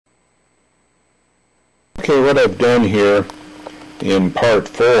Okay, what I've done here in part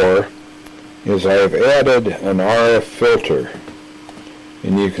 4 is I've added an RF filter,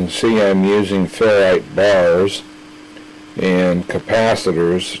 and you can see I'm using ferrite bars and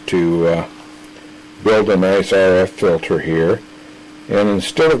capacitors to build a nice RF filter here. And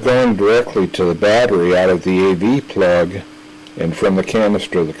instead of going directly to the battery out of the AV plug and from the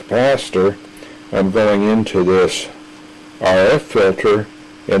canister of the capacitor, I'm going into this RF filter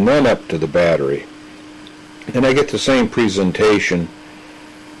and then up to the battery. And I get the same presentation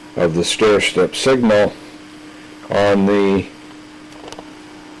of the stair-step signal on the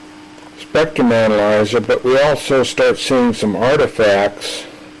spectrum analyzer, but we also start seeing some artifacts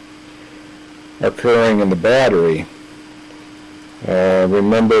occurring in the battery.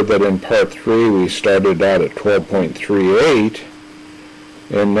 Remember that in part 3 we started out at 12.38,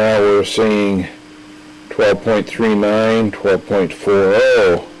 and now we're seeing 12.39,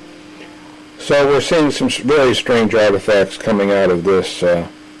 12.40. So we're seeing some very strange artifacts coming out of this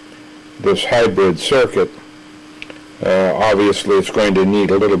this hybrid circuit. Obviously it's going to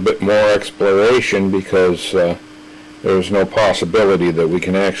need a little bit more exploration because there's no possibility that we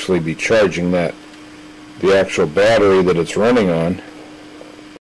can actually be charging the actual battery that it's running on.